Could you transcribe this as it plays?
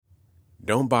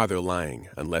Don't bother lying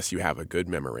unless you have a good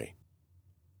memory.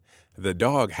 The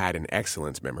dog had an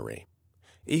excellent memory,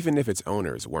 even if its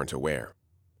owners weren't aware.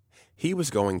 He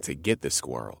was going to get the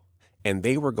squirrel, and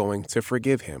they were going to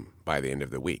forgive him by the end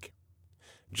of the week.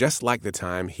 Just like the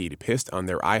time he'd pissed on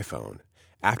their iPhone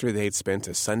after they'd spent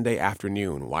a Sunday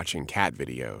afternoon watching cat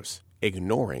videos,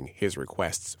 ignoring his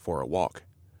requests for a walk.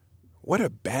 "What a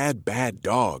bad, bad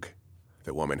dog,"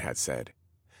 the woman had said.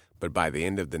 But by the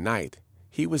end of the night,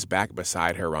 he was back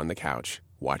beside her on the couch,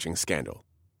 watching Scandal.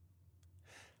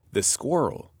 The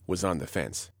squirrel was on the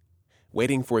fence,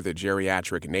 waiting for the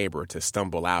geriatric neighbor to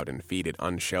stumble out and feed it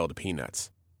unshelled peanuts.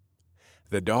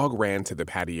 The dog ran to the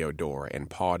patio door and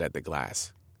pawed at the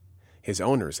glass. His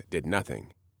owners did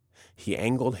nothing. He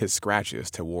angled his scratches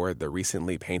toward the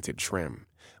recently painted trim,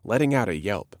 letting out a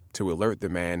yelp to alert the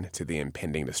man to the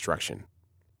impending destruction.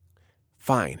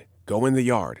 "Fine, go in the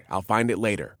yard. I'll find it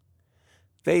later."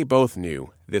 They both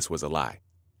knew this was a lie.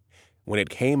 When it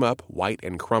came up white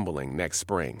and crumbling next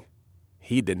spring,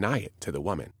 he'd deny it to the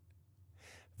woman.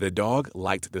 The dog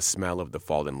liked the smell of the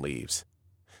fallen leaves,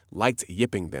 liked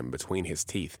yipping them between his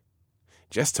teeth,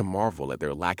 just to marvel at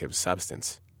their lack of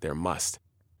substance, their must.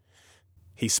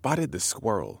 He spotted the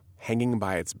squirrel hanging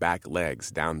by its back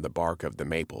legs down the bark of the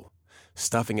maple,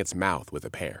 stuffing its mouth with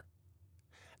a pear.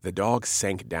 The dog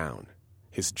sank down,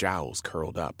 his jowls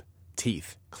curled up,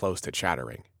 teeth close to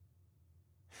chattering.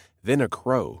 Then a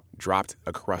crow dropped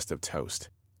a crust of toast.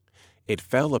 It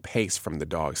fell a pace from the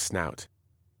dog's snout.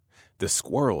 The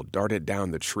squirrel darted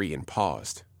down the tree and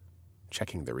paused,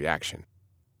 checking the reaction.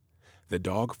 The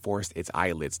dog forced its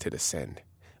eyelids to descend,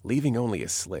 leaving only a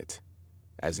slit,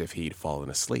 as if he'd fallen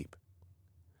asleep.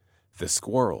 The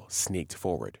squirrel sneaked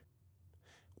forward.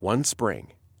 One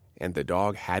spring, and the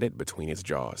dog had it between its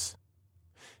jaws.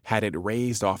 Had it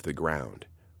raised off the ground,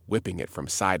 whipping it from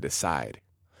side to side,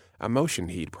 a motion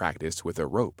he'd practiced with a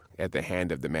rope at the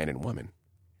hand of the man and woman.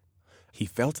 He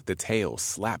felt the tail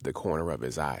slap the corner of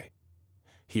his eye.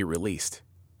 He released,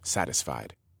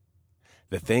 satisfied.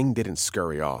 The thing didn't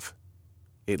scurry off.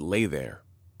 It lay there,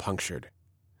 punctured.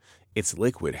 Its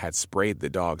liquid had sprayed the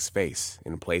dog's face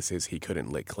in places he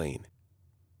couldn't lick clean.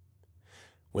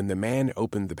 When the man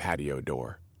opened the patio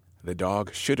door, the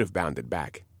dog should have bounded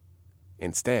back.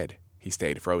 Instead, he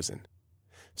stayed frozen.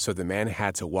 So the man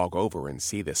had to walk over and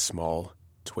see the small,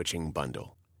 twitching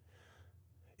bundle.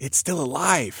 "It's still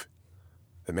alive!"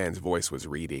 The man's voice was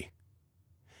reedy.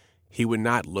 He would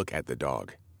not look at the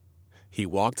dog. He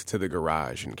walked to the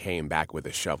garage and came back with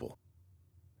a shovel.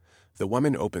 The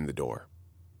woman opened the door.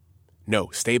 "No,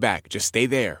 stay back. Just stay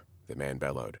there," the man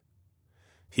bellowed.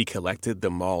 He collected the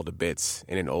mauled bits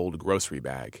in an old grocery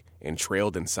bag and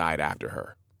trailed inside after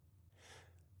her.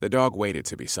 The dog waited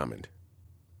to be summoned.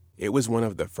 It was one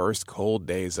of the first cold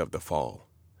days of the fall,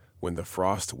 when the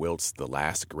frost wilts the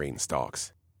last green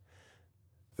stalks.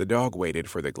 The dog waited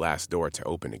for the glass door to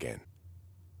open again.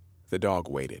 The dog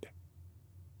waited.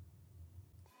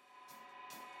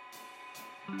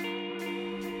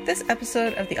 This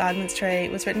episode of The Oddments Tray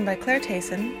was written by Claire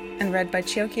Tayson and read by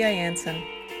Chiokia Jansen.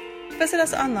 Visit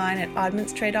us online at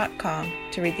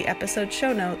oddmentstray.com to read the episode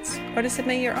show notes or to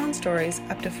submit your own stories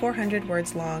up to 400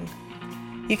 words long.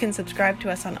 You can subscribe to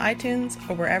us on iTunes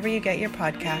or wherever you get your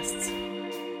podcasts.